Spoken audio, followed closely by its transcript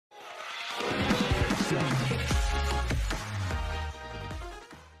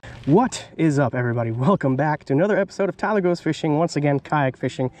What is up, everybody? Welcome back to another episode of Tyler Goes Fishing. Once again, kayak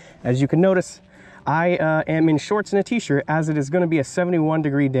fishing. As you can notice, I am in shorts and a t-shirt as it is going to be a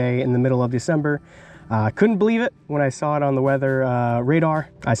 71-degree day in the middle of December. Couldn't believe it when I saw it on the weather radar.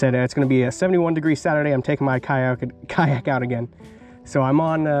 I said it's going to be a 71-degree Saturday. I'm taking my kayak out again. So I'm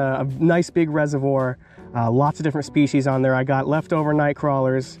on a nice big reservoir, lots of different species on there. I got leftover night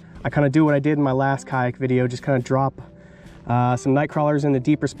crawlers. I kind of do what I did in my last kayak video, just kind of drop some night crawlers in the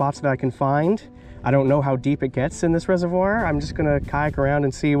deeper spots that I can find. I don't know how deep it gets in this reservoir. I'm just gonna kayak around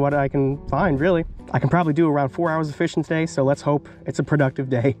and see what I can find, really. I can probably do around 4 hours of fishing today, so let's hope it's a productive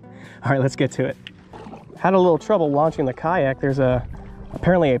day. All right, let's get to it. Had a little trouble launching the kayak. There's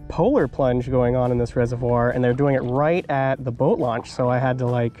apparently a polar plunge going on in this reservoir, and they're doing it right at the boat launch, so I had to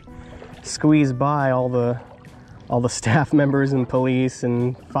like squeeze by all the staff members and police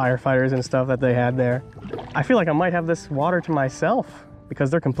and firefighters and stuff that they had there. I feel like I might have this water to myself because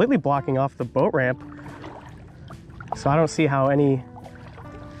they're completely blocking off the boat ramp. So I don't see how any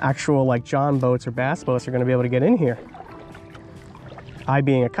actual like John boats or bass boats are gonna be able to get in here. I,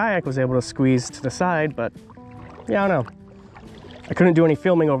 being a kayak, was able to squeeze to the side, but yeah, I don't know. I couldn't do any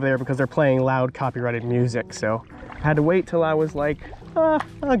filming over there because they're playing loud copyrighted music, so I had to wait till I was like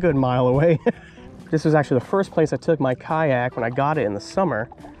a good mile away. This was actually the first place I took my kayak when I got it in the summer.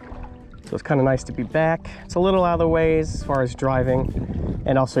 So it's kind of nice to be back. It's a little out of the way as far as driving.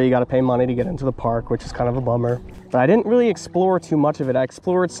 And also you got to pay money to get into the park, which is kind of a bummer. But I didn't really explore too much of it. I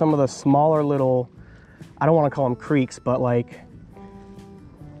explored some of the smaller little, I don't want to call them creeks, but like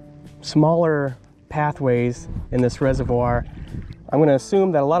smaller pathways in this reservoir. I'm going to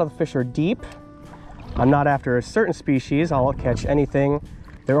assume that a lot of the fish are deep. I'm not after a certain species. I'll catch anything.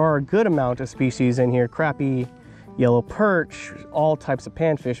 There are a good amount of species in here: crappie, yellow perch, all types of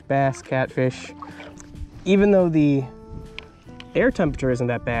panfish, bass, catfish. Even though the air temperature isn't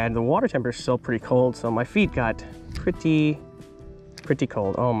that bad, the water temperature is still pretty cold, so my feet got pretty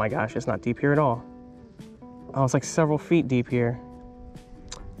cold. Oh my gosh, it's not deep here at all. Oh, it's like several feet deep here.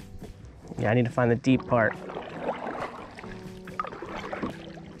 Yeah, I need to find the deep part.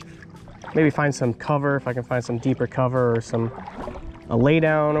 Maybe find some cover, if I can find some deeper cover or a lay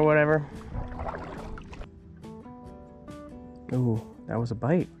down or whatever. Ooh, that was a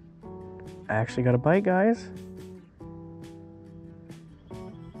bite. I actually got a bite, guys.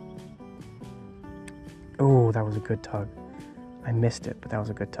 Oh, that was a good tug. I missed it, but that was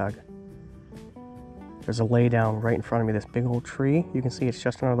a good tug. There's a lay down right in front of me, this big old tree. You can see it's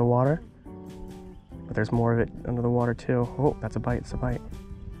just under the water, but there's more of it under the water too. Oh, that's a bite, it's a bite.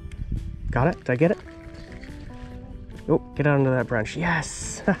 Got it? Did I get it? Oh, get out under that branch.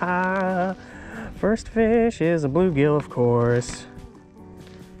 Yes! First fish is a bluegill, of course.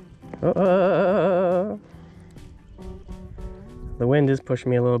 The wind is pushing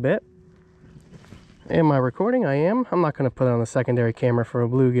me a little bit. Am I recording? I am. I'm not going to put it on the secondary camera for a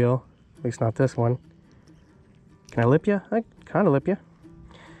bluegill. At least not this one. Can I lip you? I kind of lip you.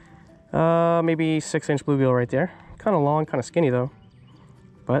 Maybe 6-inch bluegill right there. Kind of long, kind of skinny though.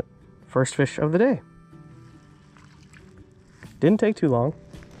 But first fish of the day. Didn't take too long.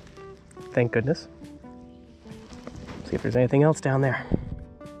 Thank goodness. See if there's anything else down there.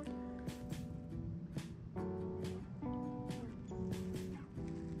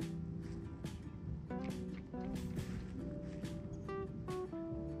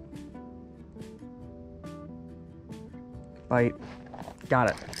 Bite. Got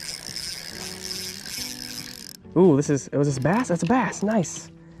it. Ooh, was this a bass? That's a bass.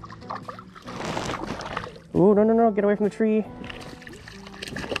 Nice. Ooh, no, get away from the tree.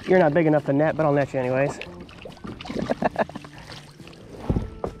 You're not big enough to net, but I'll net you anyways.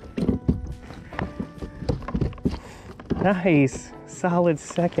 Nice, solid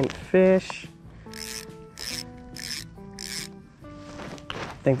second fish.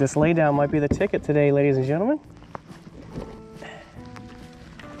 I think this laydown might be the ticket today, ladies and gentlemen.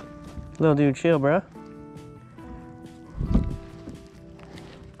 Little dude, chill, bro.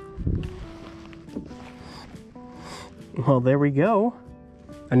 Well, there we go.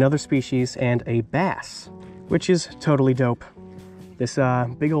 Another species and a bass, which is totally dope. This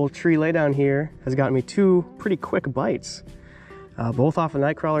big old tree laydown here has gotten me 2 pretty quick bites, both off of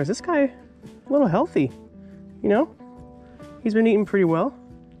night crawlers. This guy, a little healthy, you know? He's been eating pretty well.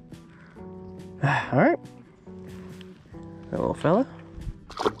 All right, that little fella.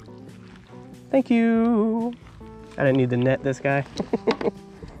 Thank you. I didn't need to net this guy.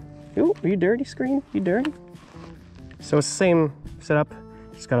 Ooh, are you dirty, screen? You dirty? So it's the same setup.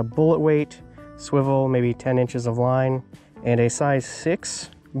 It's got a bullet weight, swivel, maybe 10 inches of line, and a size 6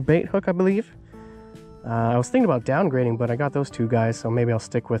 bait hook, I believe. I was thinking about downgrading, but I got those two guys, so maybe I'll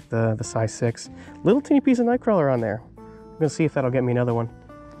stick with the size 6. Little teeny piece of nightcrawler on there. I'm gonna see if that'll get me another one.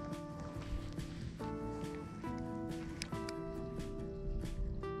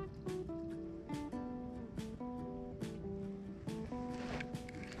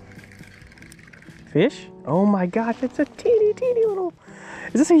 Fish? Oh my gosh, it's a teeny little...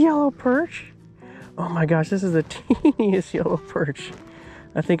 Is this a yellow perch? Oh my gosh, this is the teeniest yellow perch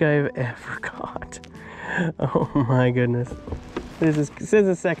I think I've ever caught. Oh my goodness. This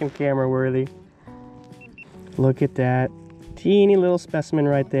is second camera worthy. Look at that. Teeny little specimen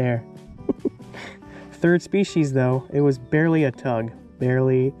right there. Third species though. It was barely a tug.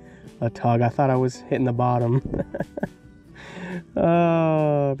 Barely a tug. I thought I was hitting the bottom.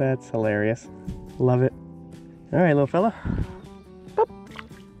 Oh, that's hilarious. Love it. All right, little fella. Up.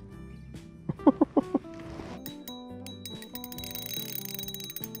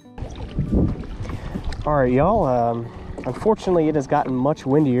 All right, y'all. Unfortunately, it has gotten much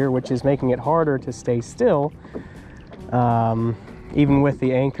windier, which is making it harder to stay still, even with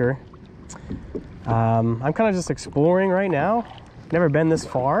the anchor. I'm kind of just exploring right now. Never been this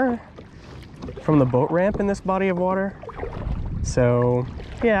far from the boat ramp in this body of water. So,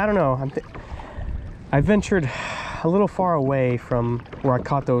 yeah, I don't know. I ventured a little far away from where I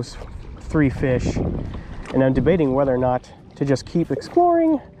caught those 3 fish, and I'm debating whether or not to just keep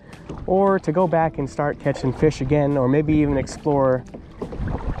exploring or to go back and start catching fish again, or maybe even explore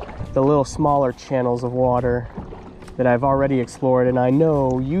the little smaller channels of water that I've already explored and I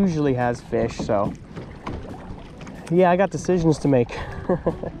know usually has fish. So yeah, I got decisions to make.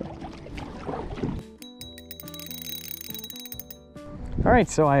 All right,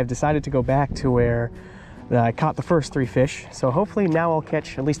 so I have decided to go back to where I caught the first 3 fish. So hopefully now I'll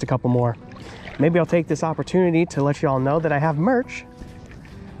catch at least a couple more. Maybe I'll take this opportunity to let you all know that I have merch.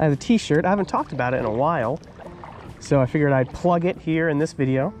 I have a t-shirt. I haven't talked about it in a while, so I figured I'd plug it here in this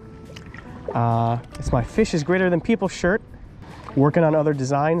video. It's my Fish is Greater Than People shirt. Working on other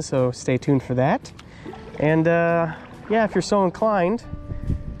designs, so stay tuned for that. And yeah, if you're so inclined,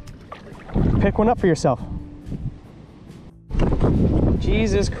 pick one up for yourself.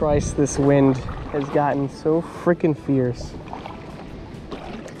 Jesus Christ, this wind has gotten so freaking fierce.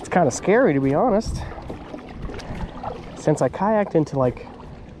 It's kind of scary, to be honest. Since I kayaked into like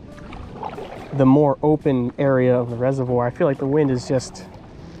the more open area of the reservoir, I feel like the wind is just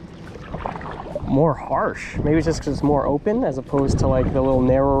more harsh. Maybe it's just because it's more open as opposed to like the little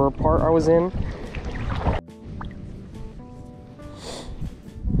narrower part I was in.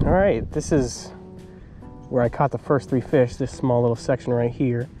 All right, this is where I caught the first 3 fish, this small little section right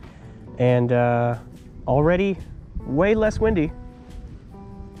here. And already way less windy.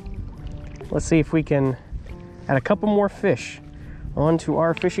 Let's see if we can add a couple more fish onto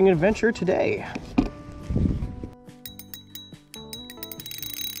our fishing adventure today.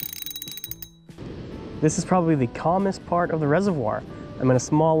 This is probably the calmest part of the reservoir. I'm in a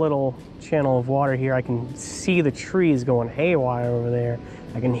small little channel of water here. I can see the trees going haywire over there.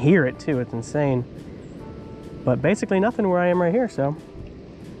 I can hear it too, it's insane. But basically nothing where I am right here, so.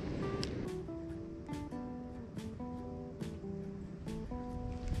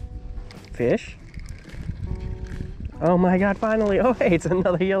 Fish. Oh my God, finally. Oh hey, it's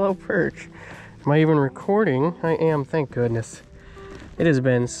another yellow perch. Am I even recording? I am, thank goodness. It has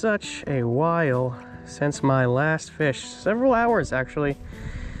been such a while since my last fish. Several hours actually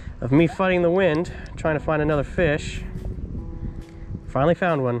of me fighting the wind, trying to find another fish. Finally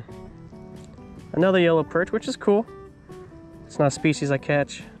found one. Another yellow perch, which is cool. It's not a species I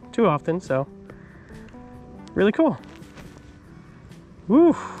catch too often, so really cool.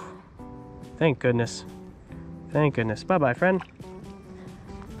 Woo! Thank goodness. Thank goodness. Bye-bye, friend.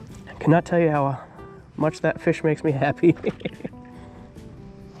 I cannot tell you how much that fish makes me happy.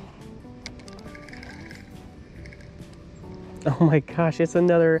 Oh my gosh, it's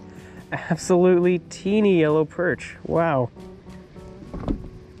another absolutely teeny yellow perch. Wow.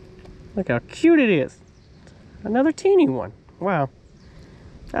 Look how cute it is. Another teeny one. Wow.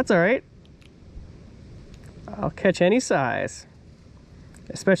 That's all right. I'll catch any size,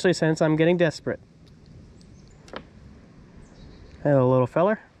 especially since I'm getting desperate. Hello, little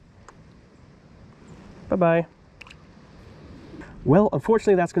feller. Bye-bye. Well,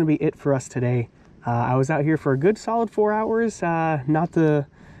 unfortunately, that's going to be it for us today. I was out here for a good solid 4 hours. Not the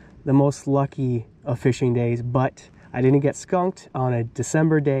most lucky of fishing days, but I didn't get skunked on a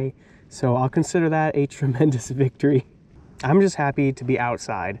December day, so I'll consider that a tremendous victory. I'm just happy to be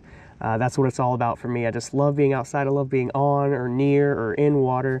outside. That's what it's all about for me. I just love being outside. I love being on or near or in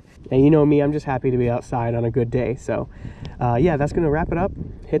water. And you know me, I'm just happy to be outside on a good day. So yeah, that's going to wrap it up.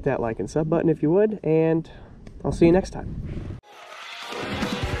 Hit that like and sub button if you would, and I'll see you next time.